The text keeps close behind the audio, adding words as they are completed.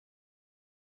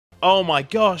Oh my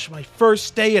gosh, my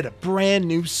first day at a brand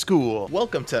new school.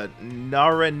 Welcome to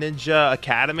Nara Ninja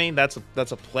Academy. That's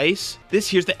a place. This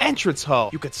here's the entrance hall.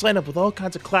 You could sign up with all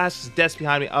kinds of classes. Desk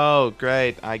behind me. Oh,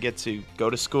 great. I get to go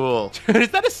to school. Is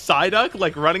that a Psyduck,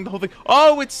 like running the whole thing?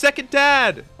 Oh, it's second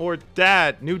dad. Or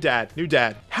dad. New dad. New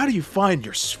dad. How do you find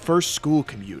your first school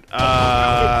commute?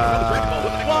 Yeah,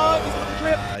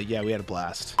 we had a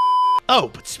blast. Oh,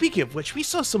 but speaking of which, we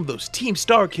saw some of those Team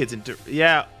Star kids in...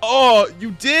 Yeah. Oh,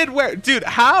 you did? Where? Dude,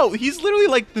 how? He's literally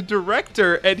like the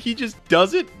director and he just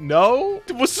doesn't know?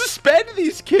 We'll suspend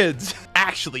these kids.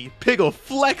 Actually, Pigol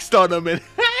flexed on them and...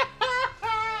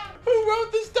 Who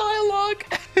wrote this dialogue?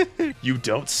 You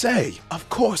don't say. Of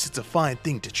course, it's a fine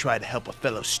thing to try to help a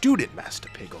fellow student, Master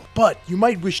Pigol. But you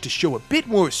might wish to show a bit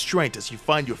more restraint as you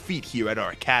find your feet here at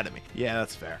our academy. Yeah,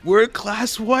 that's fair. We're in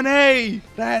Class 1A.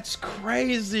 That's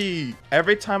crazy.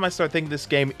 Every time I start thinking this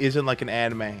game isn't like an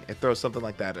anime, it throws something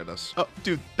like that at us. Oh,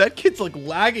 dude, that kid's like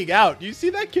lagging out. You see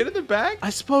that kid in the back? I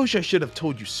suppose I should have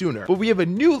told you sooner, but we have a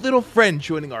new little friend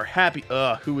joining our happy...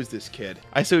 who is this kid?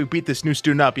 I say we beat this new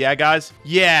student up, yeah, guys?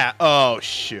 Yeah. Oh,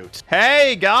 shoot.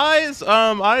 Hey, guys.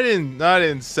 I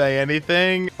didn't say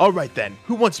anything. All right, then.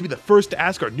 Who wants to be the first to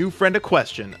ask our new friend a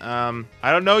question? I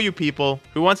don't know you people.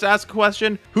 Who wants to ask a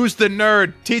question? Who's the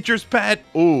nerd? Teacher's pet?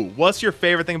 Ooh, what's your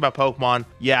favorite thing about Pokemon?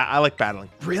 Yeah, I like battling.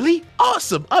 Really?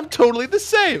 Awesome. I'm totally the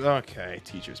same. Okay,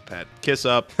 teacher's pet. Kiss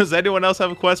up. Does anyone else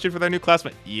have a question for their new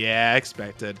classmate? Yeah,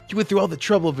 expected. You went through all the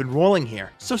trouble of enrolling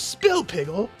here. So spill,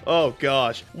 Pigol. Oh,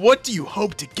 gosh. What do you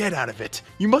hope to get out of it?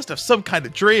 You must have some kind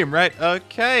of dream, right?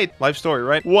 Okay. Life story,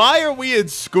 right? Why are we in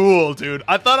school, dude?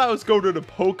 I thought I was going to the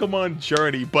Pokemon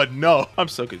journey, but no. I'm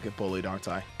so gonna get bullied, aren't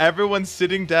I? Everyone's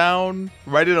sitting down,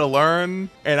 ready to learn,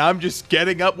 and I'm just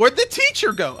getting up. Where'd the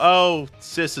teacher go? Oh,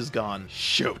 sis is gone.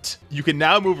 Shoot. You can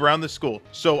now move around the school.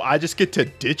 So I just get to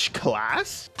ditch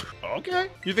class? Okay.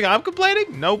 You think I'm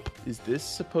complaining? Nope. Is this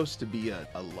supposed to be a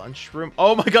lunchroom?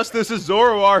 Oh my gosh, this is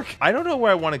Zoroark. I don't know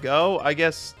where I want to go. I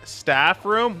guess staff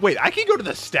room. Wait, I can go to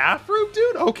the staff room,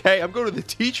 dude? Okay, I'm going to the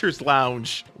teacher's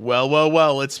lounge.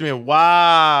 Well, it's me.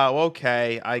 Wow.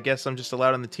 Okay. I guess I'm just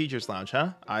allowed in the teacher's lounge,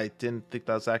 huh? I didn't think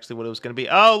that was actually what it was going to be.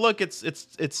 Oh, look, it's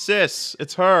sis.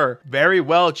 It's her. Very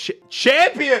well.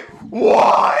 Champion.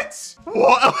 What?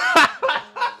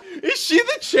 Is she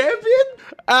the champion?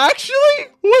 Actually?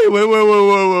 Wait.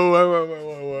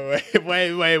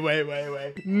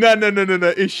 No.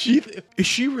 Is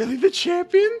she really the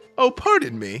champion? Oh,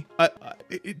 pardon me.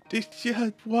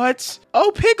 What?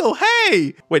 Oh, Pigol,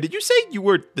 hey! Wait, did you say you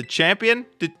were the champion?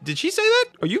 Did she say that?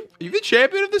 Are you the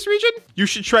champion of this region? You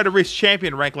should try to reach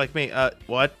champion rank like me.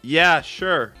 What? Yeah,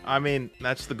 sure. I mean,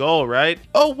 that's the goal, right?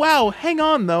 Oh, wow. Hang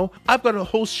on, though. I've got a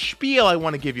whole spiel I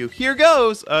want to give you. Here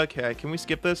goes. Okay, can we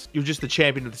skip this? You're just the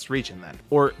champion of this region, then.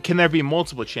 Or can there be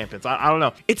multiple champions? I don't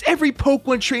know. It's every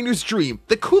Pokemon trainer's dream.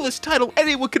 The coolest title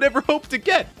anyone could ever hope to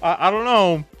get. I don't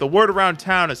know. The word around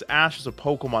town is Ash is a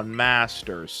Pokemon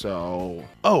master, so...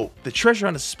 Oh, the treasure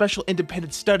on a special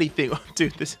independent study thing. Oh,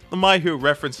 dude, the My Hero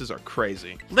references are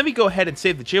crazy. Let me go ahead and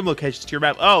save the gym locations to your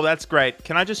map. Oh, that's great.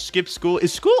 Can I just skip school?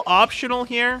 Is school optional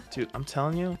here? Dude, I'm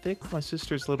telling you, I think my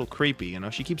sister's a little creepy, you know?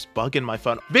 She keeps bugging my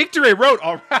phone. Victory Road!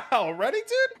 Already,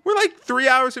 dude? We're like 3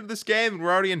 hours into this game and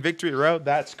we're already in Victory Road?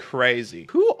 That's crazy.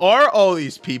 Who are all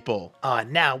these people?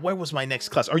 Now, where was my next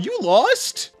class? Are you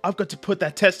lost? I've got to put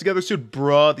that test together soon.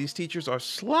 Bruh, these teachers are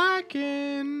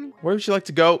slacking. Where would you like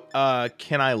to go?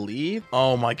 Can I leave?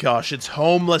 Oh my gosh, it's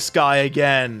homeless guy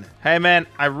again. Hey man,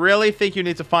 I really think you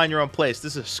need to find your own place.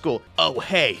 This is school. Oh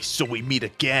hey, so we meet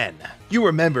again. You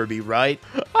remember me, right?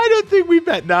 I don't think we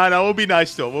met. No, we'll be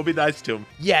nice to him.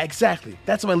 Yeah, exactly.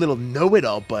 That's my little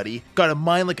know-it-all, buddy. Got a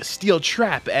mind like a steel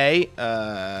trap, eh?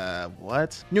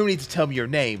 What? No need to tell me your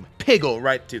name. Pigol,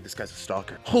 right? Dude, this guy's a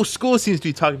stalker. Whole school seems to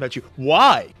be talking about you.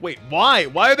 Why? Wait, why?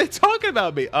 Why are they talking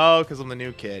about me? Oh, because I'm the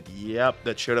new kid. Yep,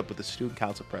 that showed up with the student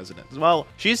council president. Well,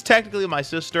 she's technically my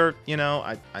sister. You know,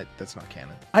 that's not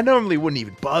canon. I normally wouldn't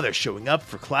even bother showing up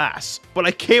for class, but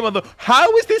I came on the... How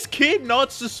is this kid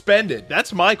not suspended?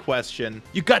 That's my question.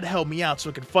 You gotta help me out so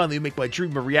I can finally make my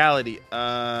dream a reality.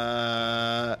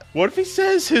 What if he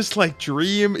says his, like,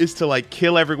 dream is to, like,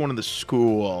 kill everyone in the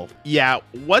school? Yeah,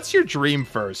 what's your dream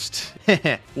first?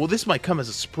 Well, this might come as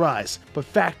a surprise, but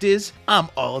fact is, I'm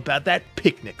all about that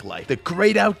picnic life. The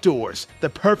great outdoors, the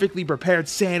perfectly prepared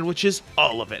sandwiches,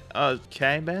 all of it.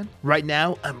 Okay, man. Right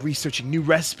now, I'm researching new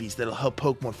recipes that'll help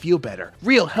Pokemon feel better.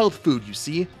 Real health food, you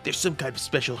see? There's some kind of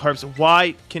special herbs.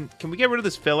 Why? Can we get rid of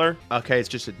this filler? Okay, it's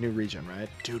just a new region, right?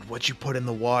 Dude, what you put in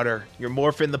the water? You're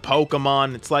morphing the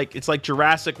Pokemon. It's like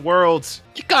Jurassic Worlds.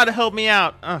 You gotta help me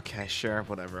out. Okay, sure,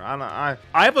 whatever. I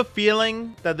have a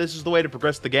feeling that this is the way to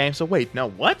progress the game. game. So wait, no,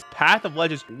 what? Path of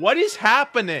Legends. What is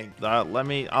happening?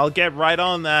 I'll get right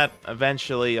on that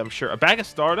eventually, I'm sure. A bag of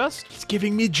Stardust? He's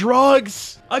giving me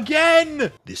drugs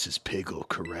again. This is Pigol,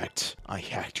 correct? I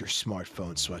hacked your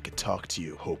smartphone so I could talk to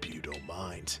you. Hope you don't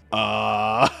mind.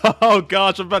 Oh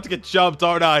gosh, I'm about to get jumped,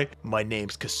 aren't I? My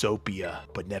name's Casopia,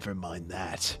 but never mind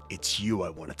that. It's you I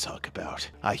want to talk about.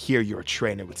 I hear you're a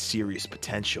trainer with serious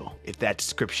potential. If that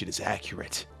description is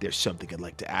accurate, there's something I'd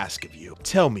like to ask of you.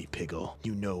 Tell me, Pigol,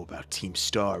 you know about Team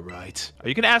Star, right? Are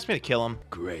you gonna ask me to kill him?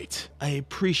 Great. I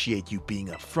appreciate you being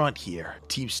upfront here.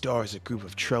 Team Star is a group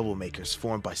of troublemakers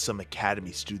formed by some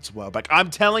academy students a while back. I'm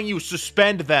telling you,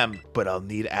 suspend them! But I'll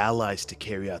need allies to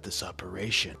carry out this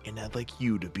operation, and I'd like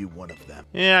you to be one of them.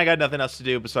 Yeah, I got nothing else to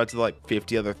do besides the, like,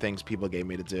 50 other things people gave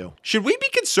me to do. Should we be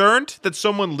concerned that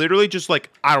someone literally just,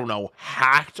 like, I don't know,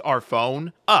 hacked our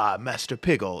phone? Ah, Master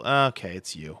Pigol. Okay,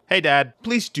 it's you. Hey, Dad.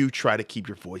 Please do try to keep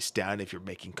your voice down if you're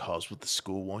making calls with the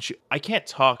school, won't you? I can't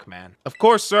talk, man. Of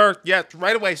course, sir. Yeah,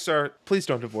 right away, sir. Please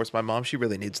don't divorce my mom. She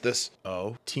really needs this.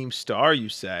 Oh, Team Star, you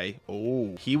say?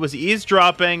 Oh, he was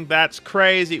eavesdropping. That's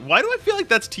crazy. Why do I feel like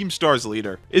that's Team Star's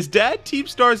leader? Is Dad Team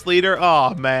Star's leader?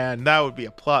 Oh, man, that would be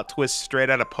a plot twist straight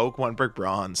out of Pokemon Brick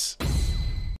Bronze.